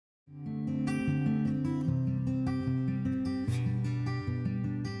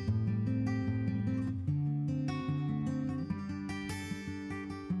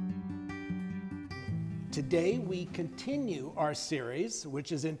Today we continue our series,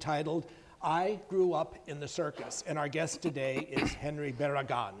 which is entitled, I Grew Up in the Circus. And our guest today is Henry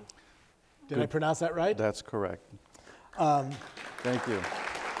Barragan. Did I pronounce that right? That's correct. Thank you.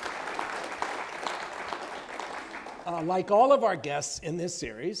 Like all of our guests in this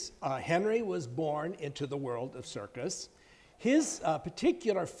series, Henry was born into the world of circus. His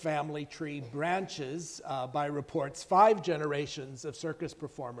particular family tree branches, by reports, 5 generations of circus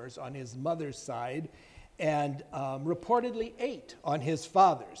performers on his mother's side, and reportedly 8 on his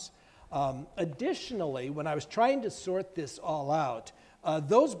father's. Additionally, when I was trying to sort this all out,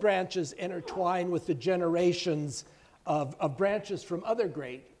 those branches intertwine with the generations of branches from other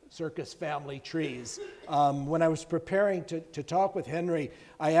great circus family trees. When I was preparing to talk with Henry,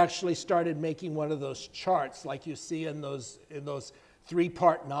 I actually started making one of those charts like you see in those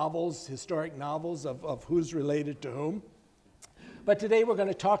 3-part novels, historic novels of who's related to whom. But today we're going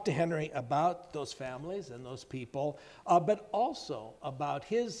to talk to Henry about those families and those people, but also about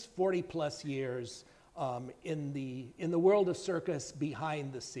his 40-plus years in the world of circus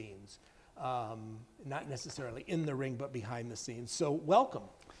behind the scenes. Not necessarily in the ring, but behind the scenes. So welcome.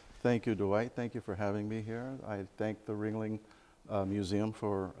 Thank you, Dwight. Thank you for having me here. I thank the Ringling Museum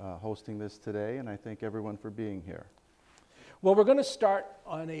for hosting this today, and I thank everyone for being here. Well, we're going to start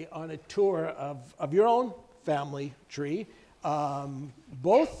on a tour of your own family tree.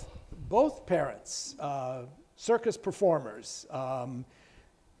 Both parents, circus performers.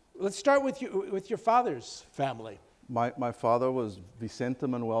 Let's start with your father's family. My father was Vicente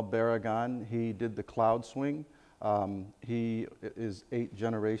Manuel Barragan. He did the cloud swing. He is 8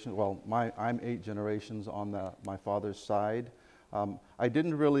 generations. Well, I'm 8 generations on my father's side. I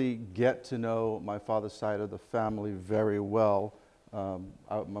didn't really get to know my father's side of the family very well.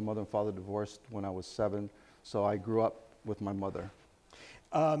 My mother and father divorced when I was 7, so I grew up with my mother.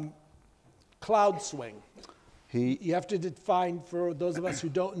 Cloud swing. You have to define for those of us who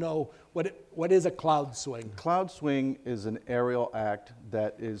don't know what is a cloud swing. Cloud swing is an aerial act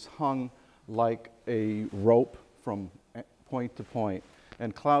that is hung like a rope from point to point.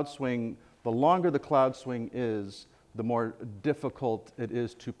 And cloud swing, the longer the cloud swing is, the more difficult it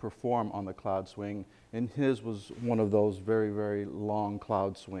is to perform on the cloud swing. And his was one of those very, very long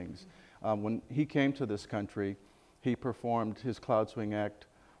cloud swings. When he came to this country, he performed his cloud swing act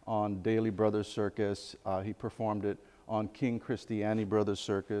on Daly Brothers Circus. He performed it on King Christiani Brothers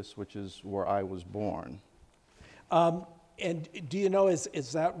Circus, which is where I was born. And do you know,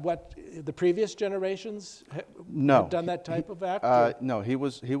 is that what the previous generations have done that type of act? No, he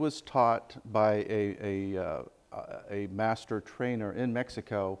was taught by a master trainer in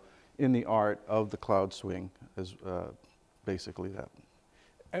Mexico in the art of the cloud swing, is basically that.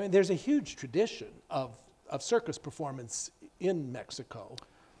 I mean, there's a huge tradition of circus performance in Mexico.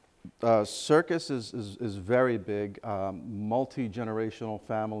 Circus is very big. Multi-generational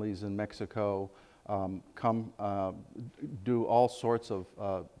families in Mexico come do all sorts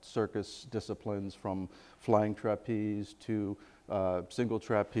of circus disciplines, from flying trapeze to single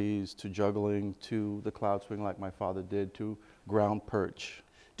trapeze to juggling to the cloud swing like my father did to ground perch.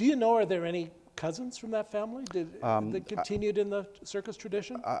 Do you know, are there any cousins from that family that continued in the circus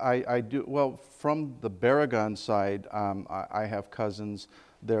tradition? I do. Well, from the Barragan side, I have cousins.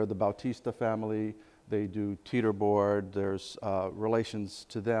 They're the Bautista family. They do teeterboard. There's relations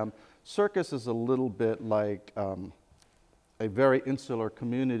to them. Circus is a little bit like a very insular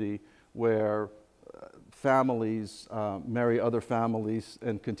community where families marry other families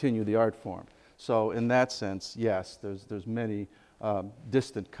and continue the art form. So in that sense, yes, there's many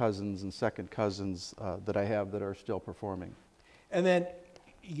distant cousins and second cousins that I have that are still performing. And then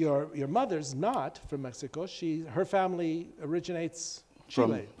your mother's not from Mexico. Her family originates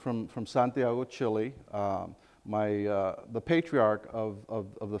Chile. From Santiago, Chile. The patriarch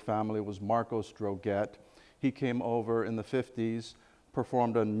of the family was Marcos Droguet. He came over in the 50s,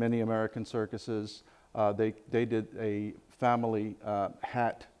 performed on many American circuses. They did a family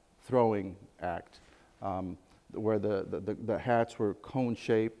hat throwing act where the hats were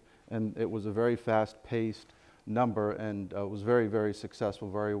cone-shaped, and it was a very fast-paced number, and was very, very successful,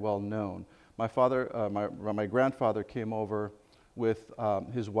 very well known. My grandfather came over with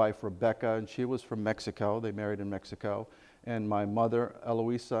his wife Rebecca, and she was from Mexico. They married in Mexico. And my mother,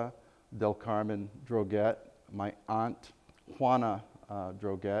 Eloisa del Carmen Droguet, my aunt Juana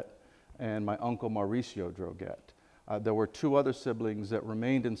Droguet, and my uncle Mauricio Droguet. There were 2 other siblings that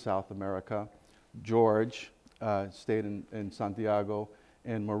remained in South America. George stayed in Santiago,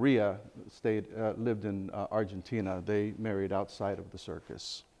 and Maria lived in Argentina. They married outside of the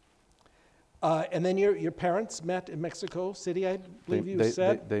circus. And then your parents met in Mexico City, I believe you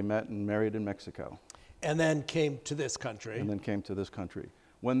said? They met and married in Mexico. And then came to this country. And then came to this country.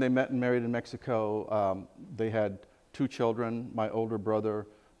 When they met and married in Mexico, they had 2 children. My older brother,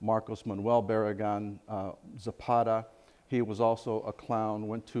 Marcos Manuel Barragan Zapata. He was also a clown,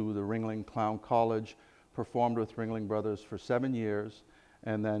 went to the Ringling Clown College, performed with Ringling Brothers for 7 years,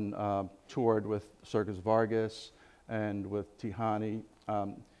 and then toured with Circus Vargas and with Tihani.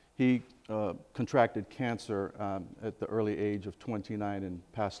 He contracted cancer at the early age of 29 and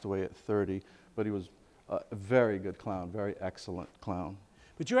passed away at 30, but he was a very good clown, very excellent clown.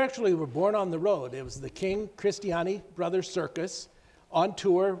 But you actually were born on the road. It was the King Cristiani Brothers Circus on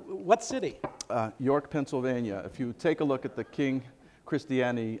tour. What city? York, Pennsylvania. If you take a look at the King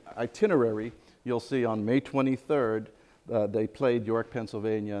Cristiani itinerary, you'll see on May 23rd, they played York,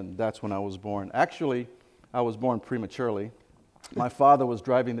 Pennsylvania, and that's when I was born. Actually, I was born prematurely. My father was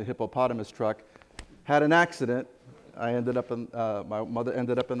driving the hippopotamus truck, had an accident. I ended up in, my mother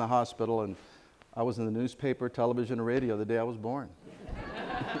ended up in the hospital, and I was in the newspaper, television, and radio the day I was born.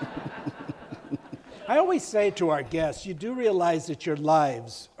 I always say to our guests, you do realize that your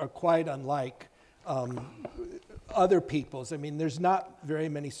lives are quite unlike other people's. I mean, there's not very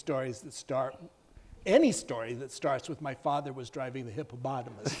many stories that start, any story that starts with my father was driving the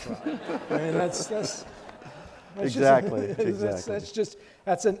hippopotamus truck. I mean, that's exactly.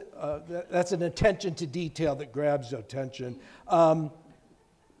 That's an attention to detail that grabs your attention.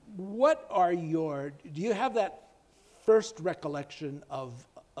 What are do you have that first recollection of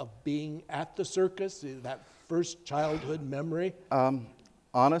being at the circus, that first childhood memory?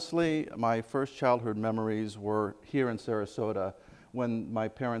 Honestly, my first childhood memories were here in Sarasota. When my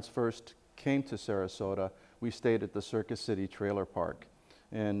parents first came to Sarasota, we stayed at the Circus City Trailer Park.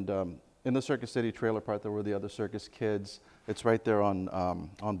 And in the Circus City Trailer Park, there were the other circus kids. It's right there on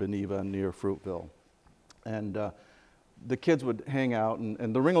Beneva near Fruitville. And the kids would hang out,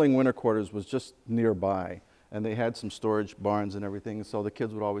 and the Ringling Winter Quarters was just nearby. And they had some storage barns and everything, so the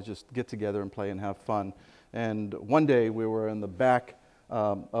kids would always just get together and play and have fun. And one day we were in the back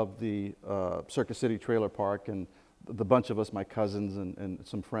of the Circus City Trailer Park, and the bunch of us, my cousins and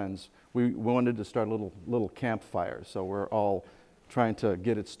some friends, we wanted to start a little campfire. So we're all trying to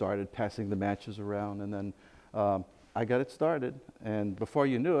get it started, passing the matches around, and then I got it started, and before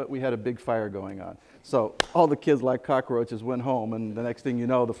you knew it, we had a big fire going on. So all the kids, like cockroaches, went home, and the next thing you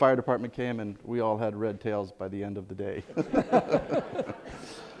know, the fire department came, and we all had red tails by the end of the day.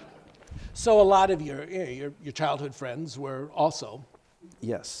 So a lot of your childhood friends were also.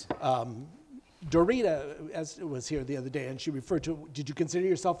 Yes. Dorita was here the other day, and she referred to, did you consider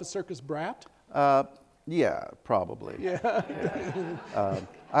yourself a circus brat? Yeah, probably. Yeah.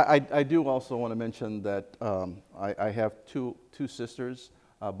 I do also want to mention that I have two sisters.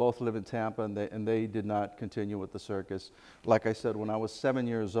 Both live in Tampa, and they did not continue with the circus. Like I said, when I was 7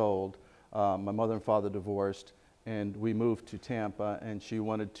 years old, my mother and father divorced, and we moved to Tampa, and she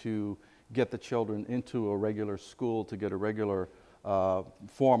wanted to get the children into a regular school to get a regular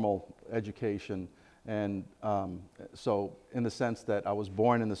formal education. And so in the sense that I was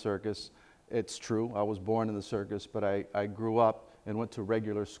born in the circus, it's true, I was born in the circus, but I grew up and went to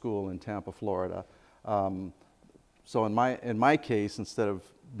regular school in Tampa, Florida. So in my case, instead of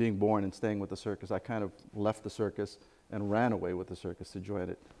being born and staying with the circus, I kind of left the circus and ran away with the circus to join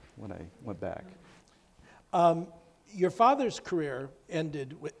it when I went back. Your father's career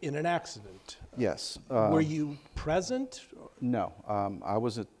ended in an accident. Yes. Were you present? No. I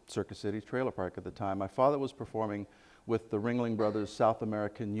was at Circus City Trailer Park at the time. My father was performing with the Ringling Brothers South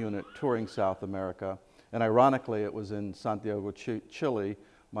American unit, touring South America. And ironically, it was in Santiago, Chile,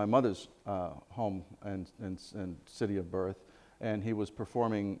 my mother's home and city of birth. And he was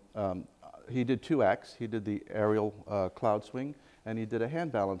performing, he did 2 acts. He did the aerial cloud swing, and he did a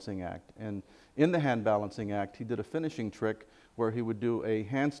hand balancing act. And in the hand balancing act, he did a finishing trick where he would do a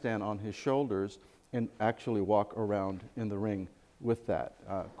handstand on his shoulders and actually walk around in the ring with that.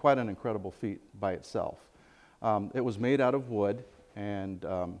 Quite an incredible feat by itself. It was made out of wood, and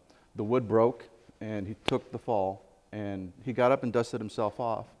the wood broke, and he took the fall, and he got up and dusted himself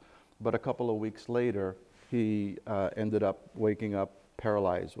off. But a couple of weeks later, he ended up waking up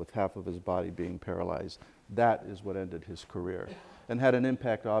paralyzed, with half of his body being paralyzed. That is what ended his career, and had an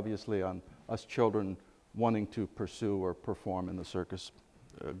impact, obviously, on us children wanting to pursue or perform in the circus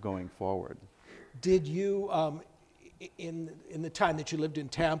going forward. Did you, in the time that you lived in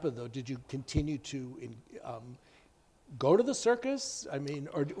Tampa, though, did you continue to go to the circus? I mean,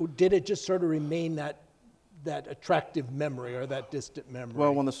 or did it just sort of remain that attractive memory or that distant memory?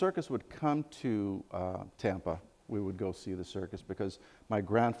 Well, when the circus would come to Tampa, we would go see the circus because my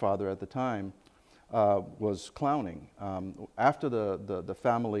grandfather at the time was clowning. After the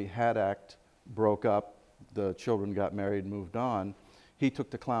family had act broke up, the children got married and moved on, he took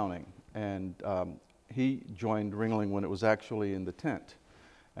to clowning. And he joined Ringling when it was actually in the tent.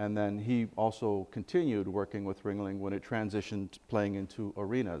 And then he also continued working with Ringling when it transitioned playing into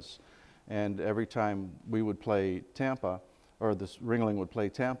arenas. And every time we would play Tampa, or this Ringling would play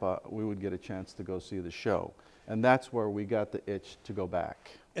Tampa, we would get a chance to go see the show. And that's where we got the itch to go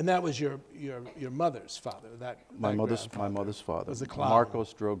back. And that was your mother's father, My mother's father. Was a clown.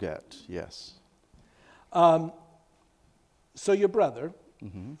 Marcos Droget, yes. So your brother,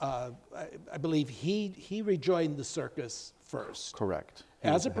 I believe he rejoined the circus first. Correct.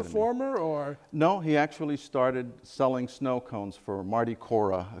 As a performer, or? No, he actually started selling snow cones for Marty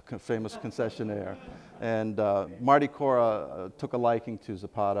Cora, a famous concessionaire. And Marty Cora took a liking to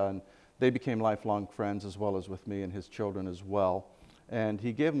Zapata, and they became lifelong friends, as well as with me and his children as well. And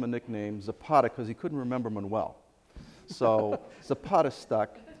he gave him a nickname, Zapata, because he couldn't remember Manuel. So Zapata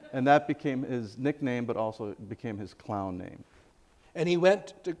stuck, and that became his nickname, but also became his clown name. And he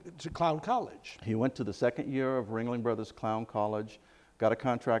went to clown college. He went to the second year of Ringling Brothers Clown College, got a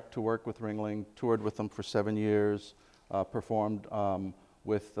contract to work with Ringling, toured with them for 7 years, performed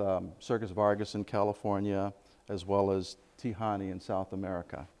with Circus Vargas in California, as well as Tihani in South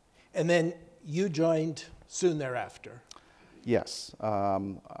America. And then you joined soon thereafter. Yes.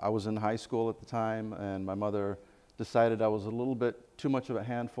 I was in high school at the time, and my mother decided I was a little bit too much of a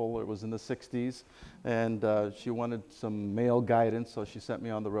handful. It was in the 60s, and she wanted some male guidance, so she sent me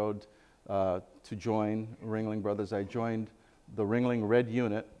on the road to join Ringling Brothers. I joined the Ringling Red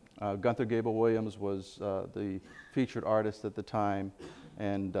Unit. Gunther Gable Williams was the featured artist at the time,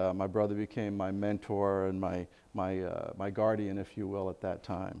 and my brother became my mentor and my guardian, if you will, at that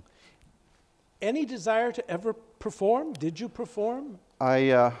time. Any desire to ever perform? Did you perform?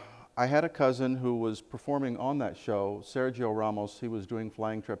 I had a cousin who was performing on that show, Sergio Ramos. He was doing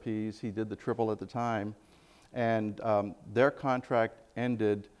flying trapeze. He did the triple at the time, and their contract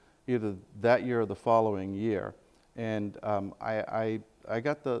ended either that year or the following year. And I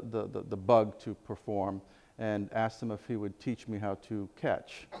got the bug to perform and asked him if he would teach me how to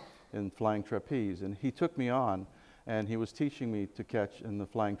catch in flying trapeze. And he took me on, and he was teaching me to catch in the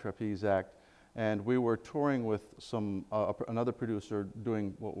flying trapeze act. And we were touring with another producer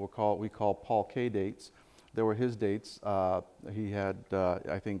doing what we call Paul K dates. There were his dates. He had,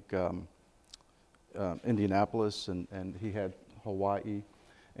 I think, Indianapolis, and he had Hawaii.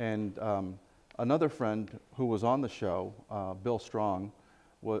 And another friend who was on the show, Bill Strong,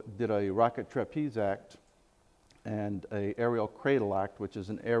 did a rocket trapeze act and a aerial cradle act, which is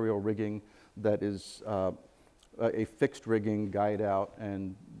an aerial rigging that is a fixed rigging guide out,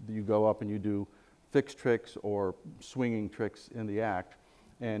 and you go up and you do fixed tricks or swinging tricks in the act.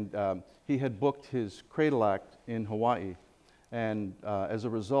 And he had booked his cradle act in Hawaii. And as a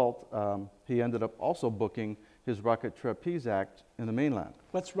result, he ended up also booking his rocket trapeze act in the mainland.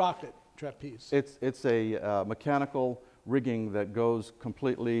 What's rocket trapeze? It's a mechanical rigging that goes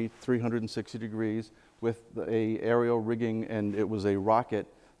completely 360 degrees with a aerial rigging, and it was a rocket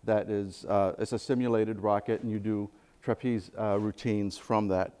that is, it's a simulated rocket, and you do trapeze routines from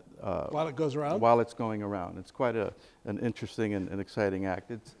that. While it goes around? While it's going around. It's quite an interesting and exciting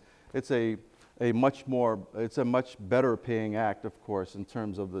act. It's a much better paying act, of course, in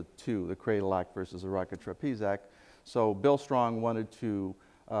terms of the two, the cradle act versus the rocket trapeze act. So Bill Strong wanted to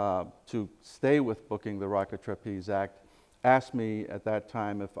stay with booking the rocket trapeze act, asked me at that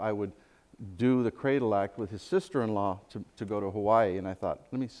time if I would do the cradle act with his sister-in-law to go to Hawaii, and I thought,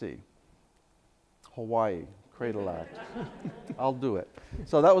 let me see, Hawaii, cradle act, I'll do it.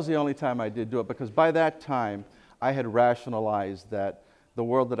 So that was the only time I did do it, because by that time I had rationalized that the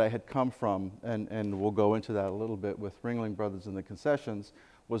world that I had come from, and we'll go into that a little bit with Ringling Brothers and the concessions,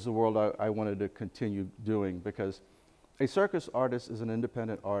 was the world I wanted to continue doing, because a circus artist is an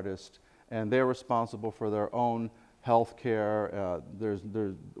independent artist, and they're responsible for their own health care. There's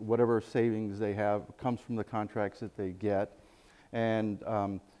whatever savings they have comes from the contracts that they get. And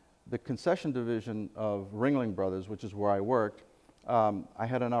the concession division of Ringling Brothers, which is where I worked, I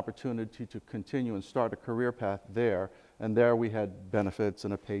had an opportunity to continue and start a career path there. And there we had benefits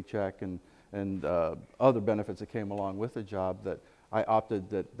and a paycheck and other benefits that came along with the job, that I opted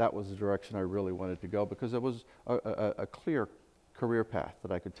that was the direction I really wanted to go, because it was a clear career path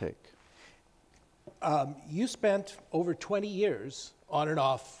that I could take. You spent over 20 years on and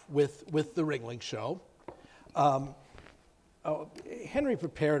off with the Ringling Show. Henry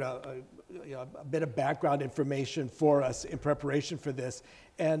prepared a bit of background information for us in preparation for this,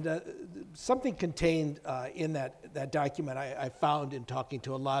 and something contained in that document I found in talking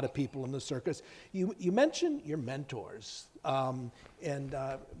to a lot of people in the circus. You mentioned your mentors And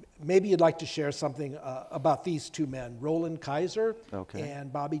maybe you'd like to share something about these two men, Roland Kaiser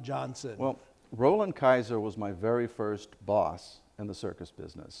and Bobby Johnson. Well, Roland Kaiser was my very first boss in the circus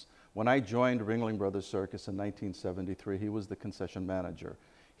business. When I joined Ringling Brothers Circus in 1973, he was the concession manager.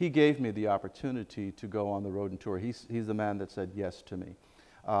 He gave me the opportunity to go on the road and tour. He's the man that said yes to me.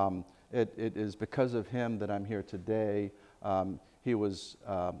 It is because of him that I'm here today. He was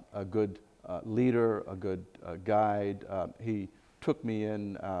a good leader, a good guide. He took me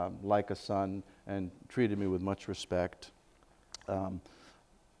in like a son and treated me with much respect.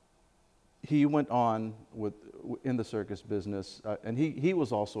 He went on in the circus business, and he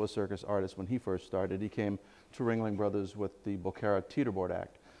was also a circus artist when he first started. He came to Ringling Brothers with the Bocara Teeterboard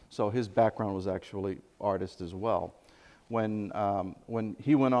Act, so his background was actually artist as well. When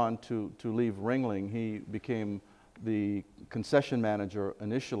he went on to leave Ringling, he became the concession manager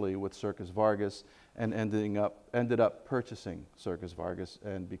initially with Circus Vargas, and ended up purchasing Circus Vargas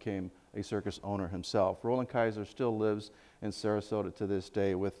and became a circus owner himself. Roland Kaiser still lives in Sarasota to this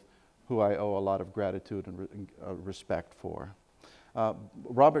day, with who I owe a lot of gratitude and respect for.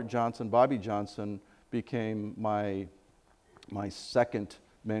 Bobby Johnson became my second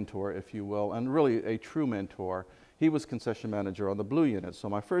mentor, if you will, and really a true mentor. He was concession manager on the blue unit. So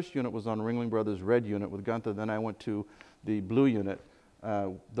my first unit was on Ringling Brothers' red unit with Gunther. Then I went to the blue unit.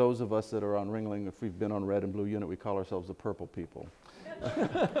 Those of us that are on Ringling, if we've been on red and blue unit, we call ourselves the purple people.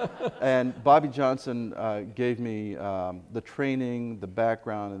 And Bobby Johnson gave me the training, the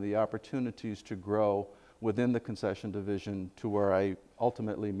background, and the opportunities to grow within the concession division to where I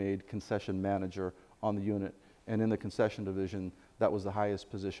ultimately made concession manager on the unit. And in the concession division, that was the highest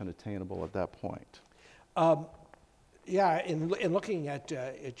position attainable at that point. Yeah, in looking at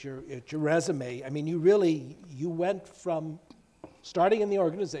your resume, I mean, you went from starting in the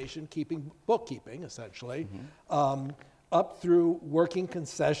organization, bookkeeping essentially, up through working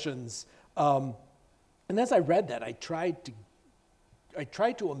concessions. And as I read that, I tried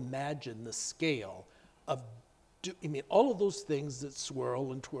to imagine the scale of, all of those things that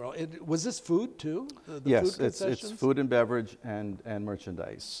swirl and twirl. Was this food too? Yes, it's food and beverage and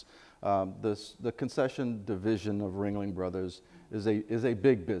merchandise. The concession division of Ringling Brothers is a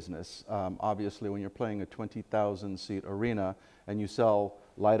big business. Obviously, when you're playing a 20,000 seat arena and you sell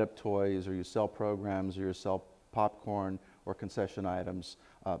light-up toys, or you sell programs, or you sell popcorn or concession items,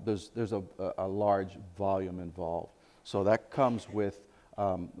 there's a large volume involved. So that comes with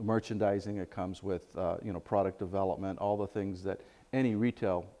merchandising. It comes with product development, all the things that any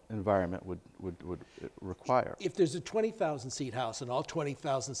retail environment would require. If there's a 20,000 seat house and all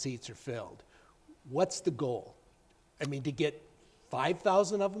 20,000 seats are filled, what's the goal? I mean, to get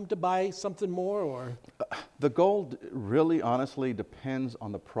 5,000 of them to buy something more, or? The goal really honestly depends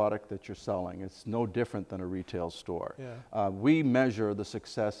on the product that you're selling. It's no different than a retail store. Yeah. We measure the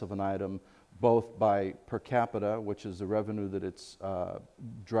success of an item both by per capita, which is the revenue that it's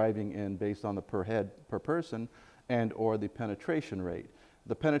driving in based on the per head per person, and or the penetration rate.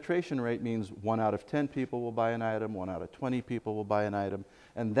 The penetration rate means 1 out of 10 people will buy an item, 1 out of 20 people will buy an item,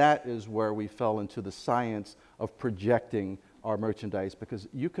 and that is where we fell into the science of projecting our merchandise, because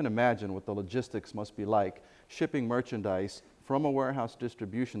you can imagine what the logistics must be like shipping merchandise from a warehouse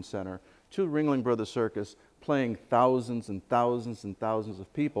distribution center to Ringling Brothers Circus, playing thousands and thousands and thousands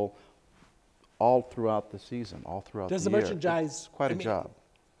of people all throughout the season, all throughout the year. Does the merchandise, it's quite a job.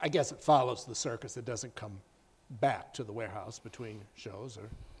 I guess it follows the circus. It doesn't come back to the warehouse between shows, or?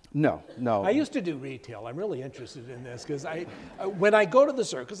 No. I used to do retail. I'm really interested in this because when I go to the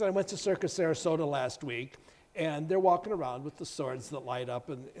circus, I went to Circus Sarasota last week, and they're walking around with the swords that light up,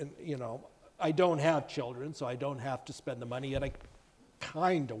 and I don't have children, so I don't have to spend the money, yet I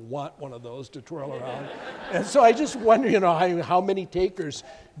kind of want one of those to twirl around. And so I just wonder, how many takers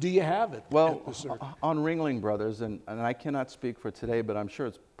do you have at the circus? On Ringling Brothers, and I cannot speak for today, but I'm sure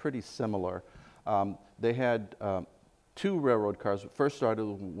it's pretty similar. They had 2 railroad cars. First started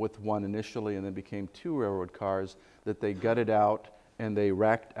with 1 initially, and then became 2 railroad cars that they gutted out and they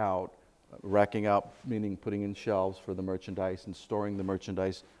racked out. Racking out meaning putting in shelves for the merchandise and storing the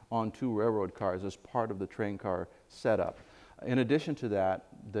merchandise on 2 railroad cars as part of the train car setup. In addition to that,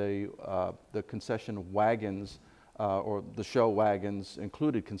 the concession wagons or the show wagons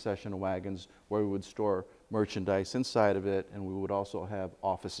included concession wagons where we would store merchandise inside of it, and we would also have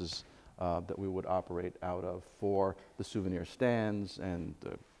offices that we would operate out of for the souvenir stands and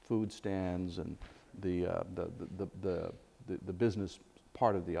the food stands and the business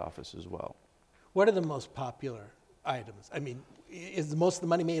part of the office as well. What are the most popular items? I mean, is most of the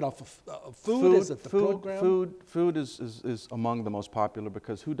money made off of food? Is it the program? Food is among the most popular,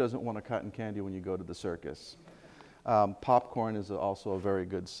 because who doesn't want a cotton candy when you go to the circus? Popcorn is also a very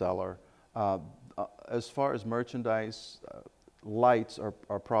good seller. As far as merchandise, lights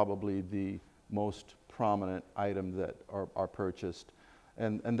are probably the most prominent item that are purchased.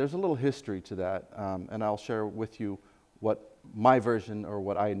 And there's a little history to that, and I'll share with you what my version or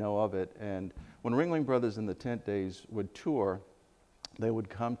what I know of it. And when Ringling Brothers in the Tent Days would tour, they would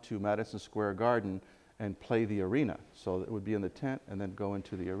come to Madison Square Garden and play the arena. So it would be in the tent and then go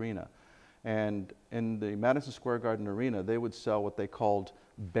into the arena. And in the Madison Square Garden arena, they would sell what they called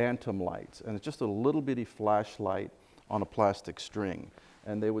bantam lights. And it's just a little bitty flashlight on a plastic string.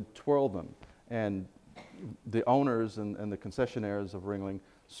 And they would twirl them. And the owners and the concessionaires of Ringling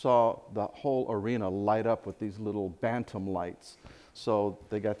saw the whole arena light up with these little bantam lights. So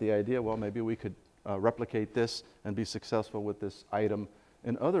they got the idea, well, maybe we could replicate this and be successful with this item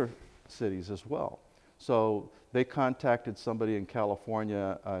in other cities as well. So they contacted somebody in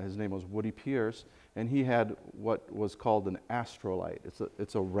California, his name was Woody Pierce, and he had what was called an astrolight.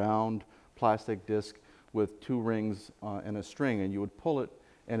 It's a round plastic disc with 2 rings and a string, and you would pull it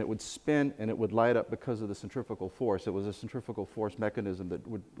and it would spin and it would light up because of the centrifugal force. It was a centrifugal force mechanism that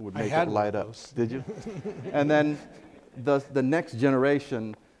would make it light up. Did you? And then the next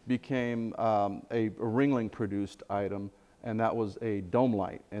generation became a Ringling produced item, and that was a dome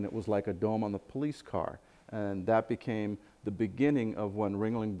light, and it was like a dome on the police car. And that became the beginning of when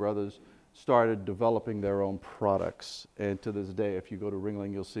Ringling Brothers started developing their own products. And to this day, if you go to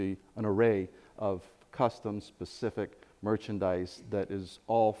Ringling, you'll see an array of custom specific merchandise that is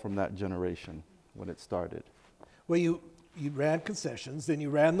all from that generation when it started. Well, you ran concessions, then you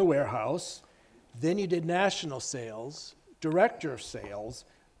ran the warehouse, then you did national sales, director of sales,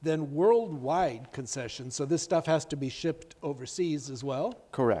 then worldwide concessions. So this stuff has to be shipped overseas as well?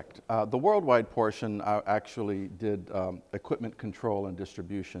 Correct. The worldwide portion actually did equipment control and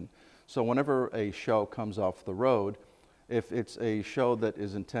distribution. So whenever a show comes off the road, if it's a show that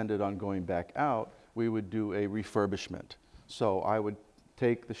is intended on going back out, we would do a refurbishment. So I would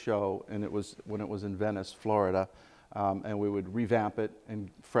take the show, and when it was in Venice, Florida, and we would revamp it and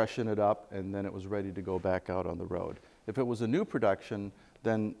freshen it up, and then it was ready to go back out on the road. If it was a new production,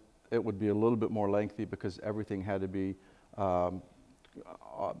 then it would be a little bit more lengthy because everything had to be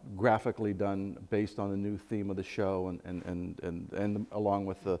graphically done based on the new theme of the show and along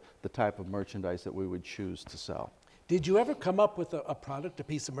with the type of merchandise that we would choose to sell. Did you ever come up with a product, a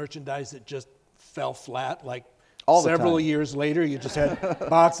piece of merchandise that just fell flat, like all the several time. Years later you just had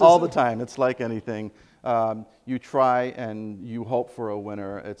boxes? All the time. It's like anything. You try and you hope for a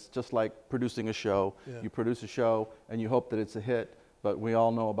winner. It's just like producing a show. Yeah. You produce a show and you hope that it's a hit, but we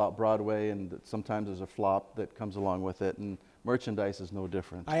all know about Broadway and that sometimes there's a flop that comes along with it, and merchandise is no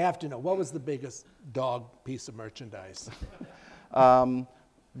different. I have to know, what was the biggest dog piece of merchandise?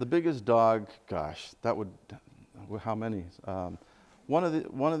 The biggest dog, gosh, that would, how many? One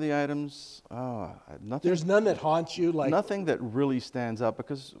of the items, nothing. There's none that haunts you? Like nothing that really stands out,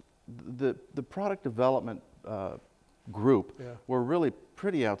 because the product development group were really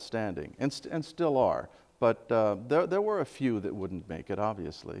pretty outstanding, and still are. But there were a few that wouldn't make it,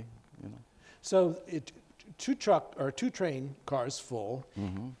 obviously. You know. So two train cars full.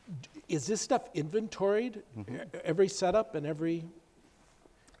 Mm-hmm. Is this stuff inventoried? Mm-hmm. Every setup and every?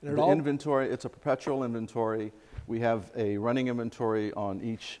 The inventory, it's a perpetual inventory. We have a running inventory on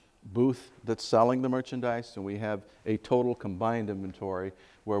each booth that's selling the merchandise, and we have a total combined inventory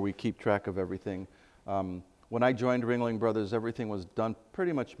where we keep track of everything. When I joined Ringling Brothers, everything was done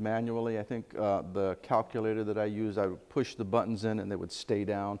pretty much manually. I think the calculator that I used, I would push the buttons in and they would stay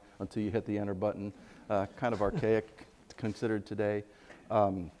down until you hit the enter button. Kind of archaic considered today.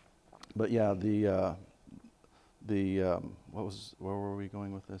 But yeah, where were we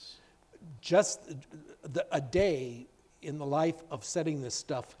going with this? Just a day in the life of setting this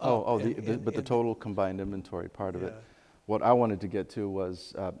stuff up. But the total combined inventory part of it. What I wanted to get to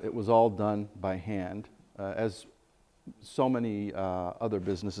was it was all done by hand, as so many other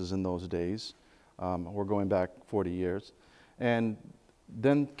businesses in those days. We're going back 40 years. And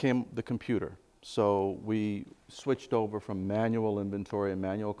then came the computer. So we switched over from manual inventory and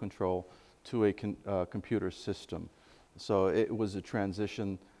manual control to a computer system. So it was a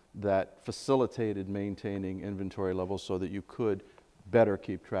transition that facilitated maintaining inventory levels so that you could better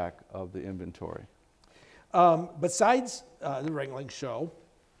keep track of the inventory. Besides the Ringling show,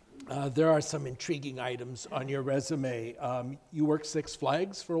 there are some intriguing items on your resume. You worked Six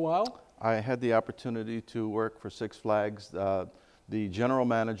Flags for a while? I had the opportunity to work for Six Flags. The general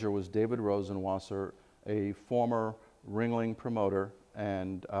manager was David Rosenwasser, a former Ringling promoter,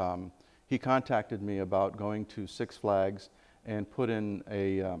 and he contacted me about going to Six Flags and put in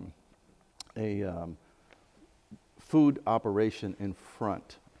a food operation in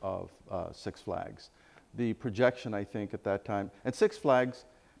front of Six Flags. The projection, I think, at that time, and Six Flags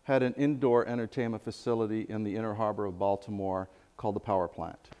had an indoor entertainment facility in the inner harbor of Baltimore called the Power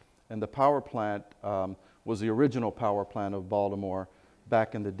Plant. And the Power Plant was the original power plant of Baltimore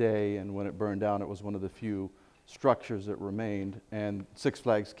back in the day, and when it burned down, it was one of the few structures that remained. And Six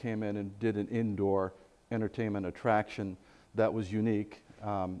Flags came in and did an indoor entertainment attraction that was unique,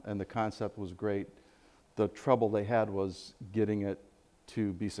 and the concept was great. The trouble they had was getting it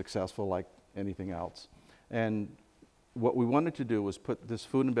to be successful like anything else. And what we wanted to do was put this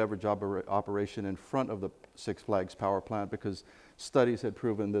food and beverage operation in front of the Six Flags power plant, because studies had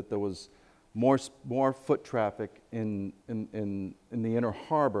proven that there was more foot traffic in the inner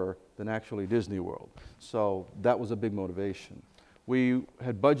harbor than actually Disney World. So that was a big motivation. We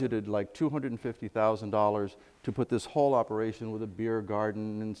had budgeted like $250,000 to put this whole operation with a beer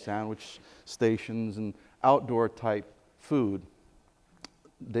garden and sandwich stations and outdoor type food.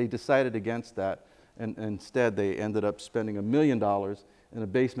 They decided against that, and instead they ended up spending $1 million in a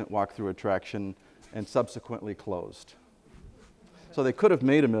basement walkthrough attraction and subsequently closed. So they could have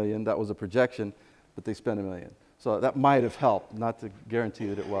made $1 million, that was a projection, but they spent $1 million. So that might have helped, not to guarantee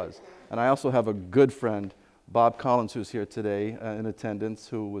that it was. And I also have a good friend, Bob Collins, who's here today in attendance,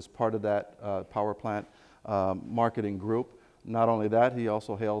 who was part of that power plant marketing group. Not only that, he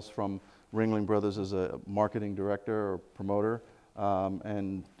also hails from Ringling Brothers as a marketing director or promoter,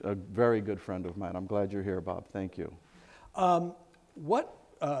 and a very good friend of mine. I'm glad you're here, Bob. Thank you.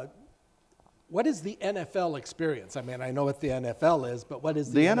 What is the NFL experience? I mean, I know what the NFL is, but what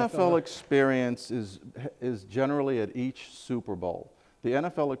is the NFL experience is generally at each Super Bowl. The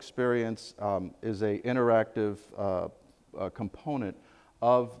NFL experience is an interactive component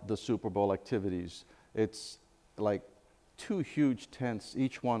of the Super Bowl activities. It's like 2 huge tents,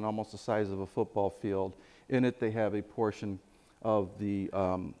 each one almost the size of a football field. In it, they have a portion of the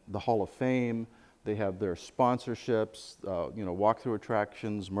Hall of Fame. They have their sponsorships, walkthrough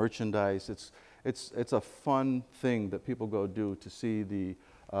attractions, merchandise. It's a fun thing that people go do to see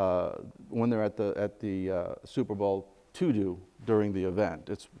when they're at the Super Bowl to do during the event.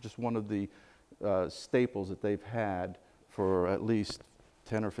 It's just one of the staples that they've had for at least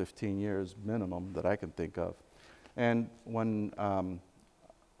 10 or 15 years minimum that I can think of. And when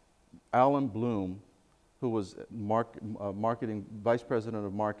Alan Bloom, who was vice president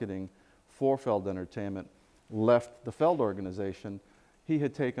of marketing for Feld Entertainment, left the Feld organization, he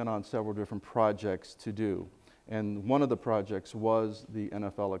had taken on several different projects to do. And one of the projects was the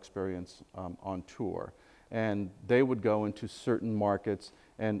NFL experience on tour. And they would go into certain markets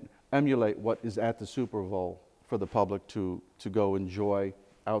and emulate what is at the Super Bowl for the public to go enjoy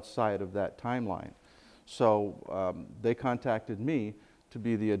outside of that timeline. So they contacted me to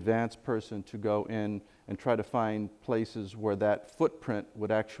be the advanced person to go in and try to find places where that footprint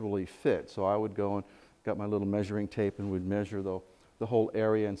would actually fit. So I would go and got my little measuring tape and would measure the whole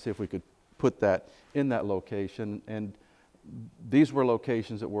area and see if we could put that in that location. And these were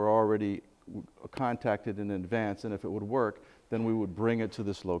locations that were already contacted in advance, and if it would work, then we would bring it to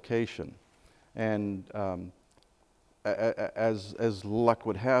this location. And as luck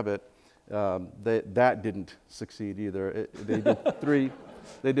would have it, that didn't succeed either.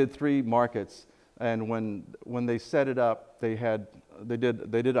 They did three markets, and when they set it up, they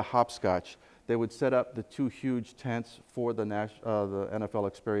did a hopscotch. They would set up the 2 huge tents for the NFL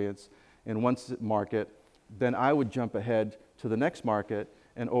experience in one market. Then I would jump ahead to the next market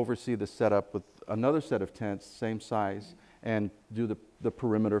and oversee the setup with another set of tents, same size, and do the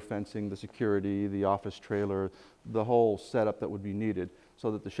perimeter fencing, the security, the office trailer, the whole setup that would be needed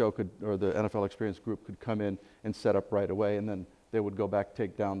so that the show could, or the NFL experience group could come in and set up right away, and then they would go back,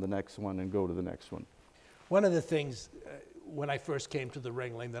 take down the next one, and go to the next one. One of the things when I first came to the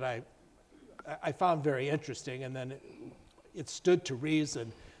Ringling that I found very interesting, and then it stood to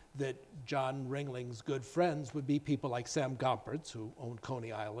reason that John Ringling's good friends would be people like Sam Gompertz, who owned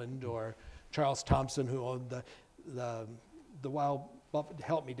Coney Island, or Charles Thompson, who owned the Wild Buffalo,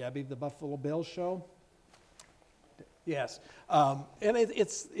 help me, Debbie, the Buffalo Bills show? Yes. And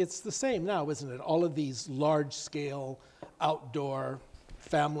it's the same now, isn't it? All of these large-scale, outdoor,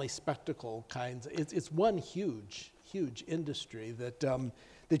 family spectacle kinds. It's one huge, huge industry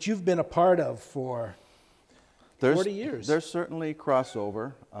that you've been a part of for 40 years. There's certainly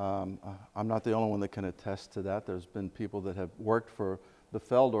crossover. I'm not the only one that can attest to that. There's been people that have worked for the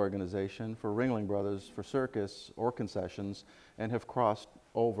Feld organization, for Ringling Brothers, for Circus or concessions, and have crossed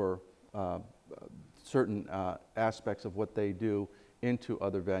over certain aspects of what they do into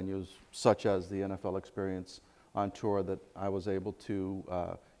other venues, such as the NFL experience on tour that I was able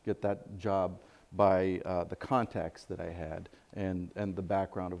to get that job by the contacts that I had and the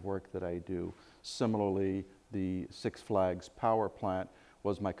background of work that I do. Similarly, the Six Flags power plant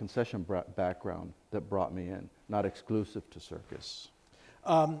was my concession background that brought me in, not exclusive to circus.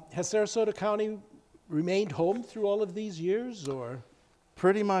 Has Sarasota County remained home through all of these years, or?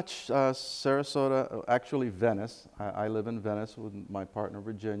 Pretty much Sarasota, actually Venice. I live in Venice with my partner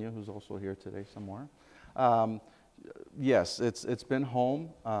Virginia, who's also here today somewhere. Yes, it's been home.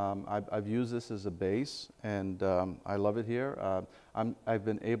 I've used this as a base, and I love it here. I've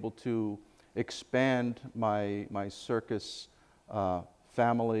been able to expand my circus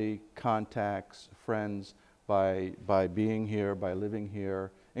family, contacts, friends by being here, by living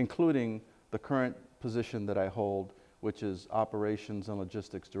here, including the current position that I hold, which is Operations and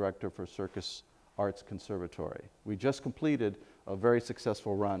Logistics Director for Circus Arts Conservatory. We just completed a very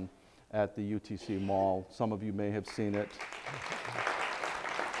successful run at the UTC Mall. Some of you may have seen it.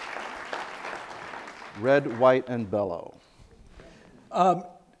 Red, white, and bellow.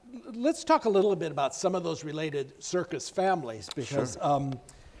 Let's talk a little bit about some of those related circus families, because Sure.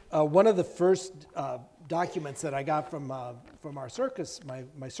 One of the first documents that I got from our circus,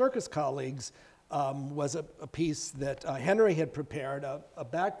 my circus colleagues, was a piece that Henry had prepared, a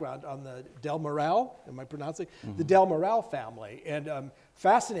background on the Del Moral, am I pronouncing? Mm-hmm. The Del Moral family, and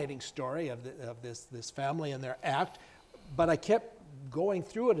fascinating story of this family and their act, but I kept going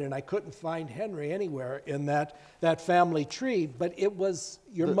through it and I couldn't find Henry anywhere in that family tree, but it was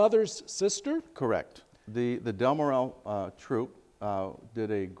your mother's sister? Correct. The Del Moral troupe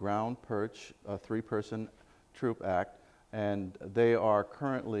did a ground perch, a 3-person troupe act, and they are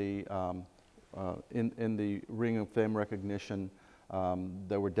currently in the Ring of Fame recognition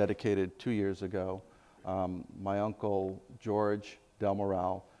that were dedicated 2 years ago. My uncle George Del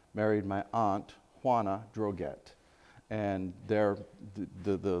Moral married my aunt Juana Droguet, and there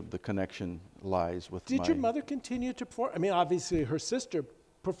the connection lies with Did your mother continue to perform? I mean, obviously her sister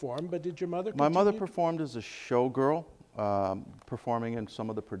performed, but did your mother continue? My mother performed as a showgirl, performing in some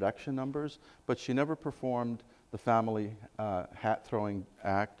of the production numbers, but she never performed the family hat-throwing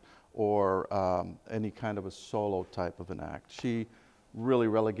act or any kind of a solo type of an act. She really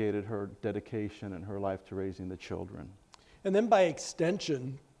relegated her dedication and her life to raising the children. And then by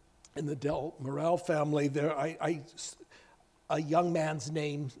extension, in the Del Moral family, a young man's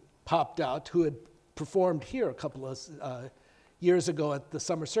name popped out who had performed here a couple of years ago at the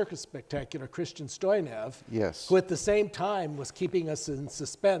Summer Circus Spectacular, Christian Stoyanev, yes, who at the same time was keeping us in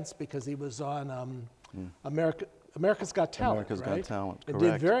suspense because he was on America's Got Talent, America's right? Got Talent, and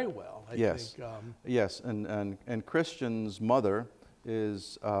correct. did very well, I yes. think. Yes, and Christian's mother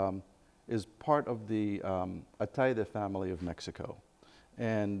is part of the Ataide family of Mexico.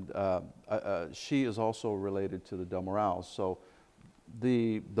 And she is also related to the Del Morals. So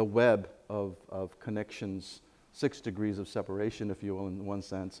the web of connections, 6 degrees of separation, if you will, in one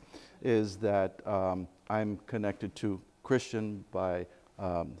sense, is that I'm connected to Christian by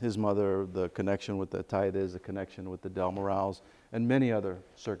his mother, the connection with the Ataides, the connection with the Del Morals, and many other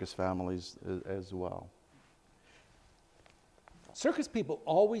circus families as well. Circus people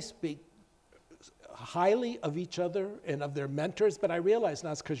always speak highly of each other and of their mentors, but I realize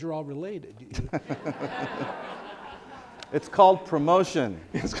now it's because you're all related. It's called promotion.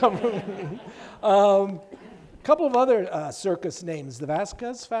 It's called promotion. Couple of other circus names, the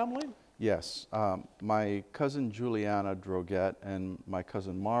Vasquez family? Yes. My cousin Juliana Droguet and my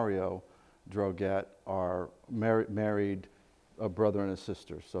cousin Mario Droguet are married a brother and a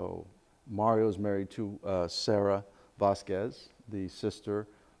sister. So Mario's married to Sarah Vasquez, the sister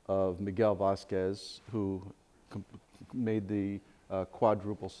of Miguel Vasquez, who made the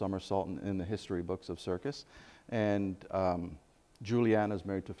quadruple somersault in the history books of circus. And Juliana is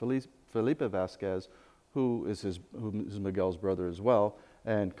married to Felipe Vasquez, who is Miguel's brother as well,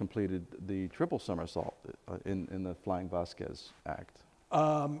 and completed the triple somersault in the Flying Vasquez act.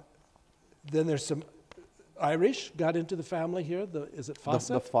 Then there's some Irish got into the family here. Is it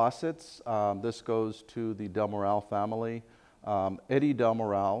Fawcett? The Fawcetts. This goes to the Del Moral family. Eddie Del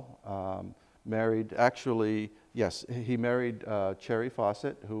Moral married, actually, yes, he married Cherry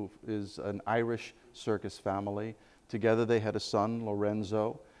Fawcett, who is an Irish circus family. Together they had a son,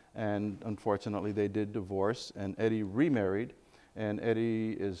 Lorenzo, and unfortunately they did divorce, and Eddie remarried, and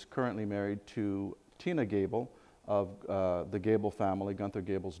Eddie is currently married to Tina Gable of the Gable family, Gunther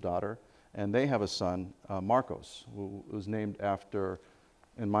Gable's daughter, and they have a son, Marcos, who was named after,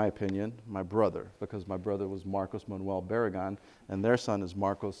 in my opinion, my brother, because my brother was Marcos Manuel Barragan, and their son is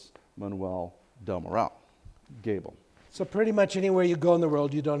Marcos Manuel Del Moral, Gable. So pretty much anywhere you go in the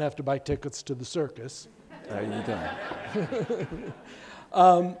world, you don't have to buy tickets to the circus. You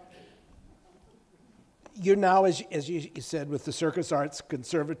don't. You're now, as you said, with the Circus Arts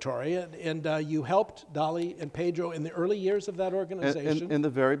Conservatory, and you helped Dolly and Pedro in the early years of that organization. In the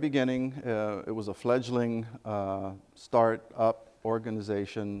very beginning, it was a fledgling start-up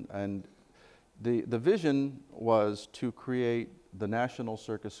organization, and the vision was to create the National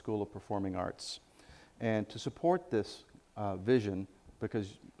Circus School of Performing Arts. And to support this vision,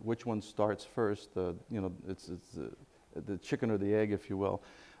 because which one starts first, it's the chicken or the egg, if you will,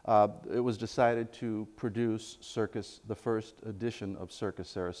 it was decided to produce the first edition of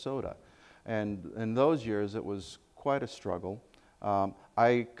Circus Sarasota. And in those years, it was quite a struggle.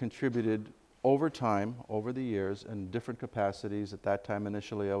 I contributed over time, over the years, in different capacities. At that time,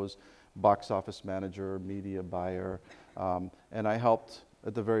 initially, I was box office manager, media buyer, and I helped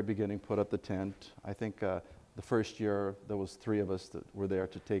at the very beginning put up the tent. I think the first year, there was 3 of us that were there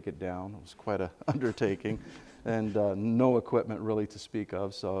to take it down. It was quite an undertaking, and no equipment really to speak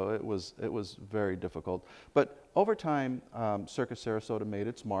of, so it was very difficult. But over time, Circus Sarasota made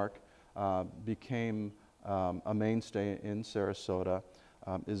its mark, became a mainstay in Sarasota,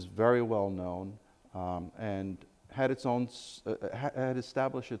 is very well known, and had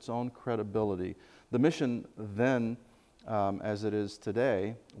established its own credibility. The mission then, as it is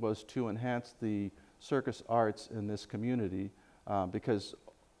today, was to enhance the circus arts in this community, because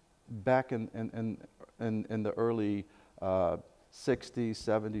back in the early 60s,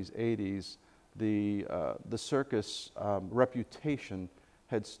 70s, 80s, the circus reputation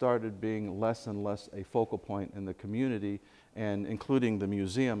had started being less and less a focal point in the community, and including the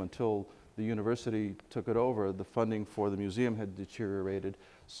museum. Until the university took it over, the funding for the museum had deteriorated.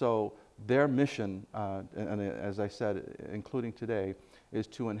 So their mission, and as I said, including today, is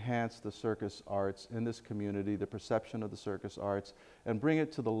to enhance the circus arts in this community, the perception of the circus arts, and bring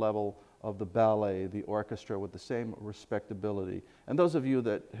it to the level of the ballet, the orchestra, with the same respectability. And those of you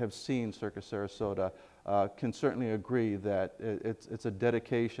that have seen Circus Sarasota can certainly agree that it's a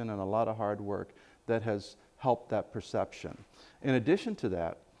dedication and a lot of hard work that has helped that perception. In addition to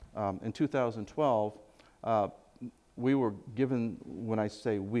that, in 2012, we were given, when I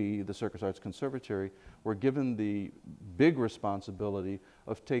say we, the Circus Arts Conservatory, were given the big responsibility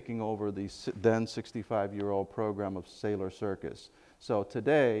of taking over the then 65-year-old program of Sailor Circus. So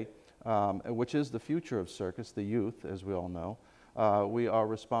today, which is the future of circus, the youth, as we all know, we are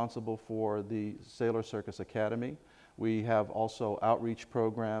responsible for the Sailor Circus Academy. We have also outreach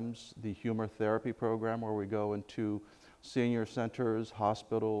programs, the humor therapy program, where we go into senior centers,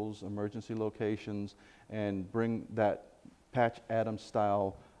 hospitals, emergency locations, and bring that Patch Adams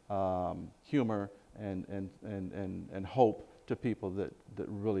style humor and hope to people that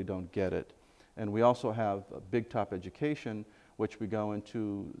really don't get it. And we also have Big Top Education, which we go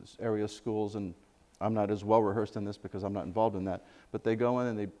into area schools, and I'm not as well rehearsed in this because I'm not involved in that, but they go in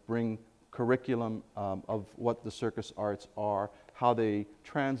and they bring curriculum of what the circus arts are, how they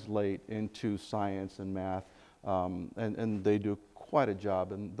translate into science and math, and they do quite a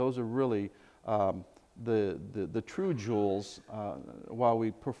job. And those are really the true jewels. While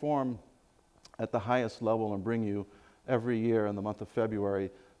we perform at the highest level and bring you every year in the month of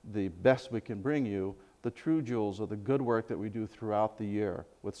February the best we can bring you, the true jewels are the good work that we do throughout the year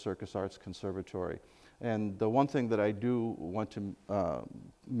with Circus Arts Conservatory. And the one thing that I do want to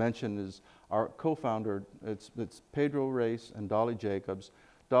mention is our co-founder, it's Pedro Reis and Dolly Jacobs.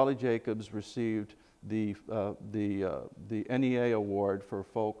 Dolly Jacobs received the NEA Award for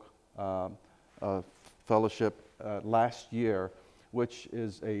Folk Fellowship last year, which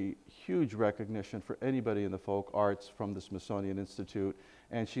is a huge recognition for anybody in the folk arts from the Smithsonian Institute,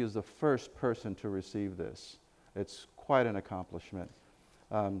 and she is the first person to receive this. It's quite an accomplishment.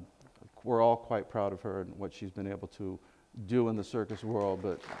 We're all quite proud of her and what she's been able to do in the circus world,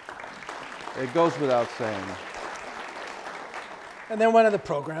 but it goes without saying. And then one of the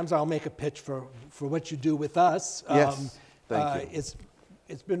programs, I'll make a pitch for what you do with us. Yes, thank you.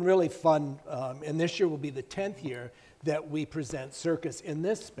 It's been really fun, and this year will be the 10th year that we present circus in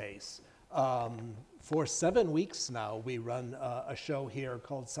this space. For 7 weeks now, we run a show here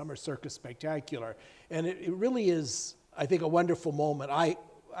called Summer Circus Spectacular, and it really is, I think, a wonderful moment.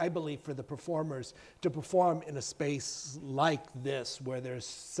 I believe for the performers to perform in a space like this where there's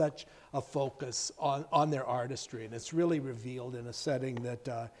such a focus on their artistry, and it's really revealed in a setting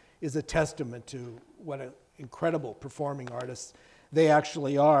that is a testament to what an incredible performing artists they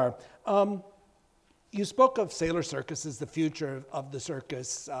actually are. You spoke of Sailor Circus as the future of the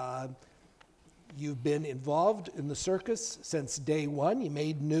circus. You've been involved in the circus since day one. You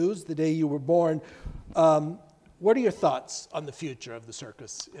made news the day you were born. What are your thoughts on the future of the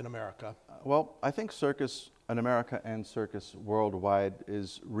circus in America? Well, I think circus in America and circus worldwide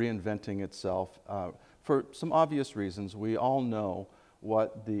is reinventing itself, for some obvious reasons. We all know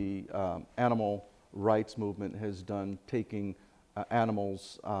what the animal rights movement has done, taking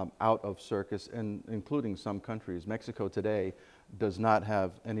animals out of circus, and including some countries. Mexico today does not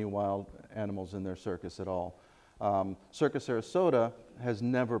have any wild animals in their circus at all. Circus Sarasota has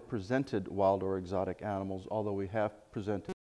never presented wild or exotic animals, although we have presented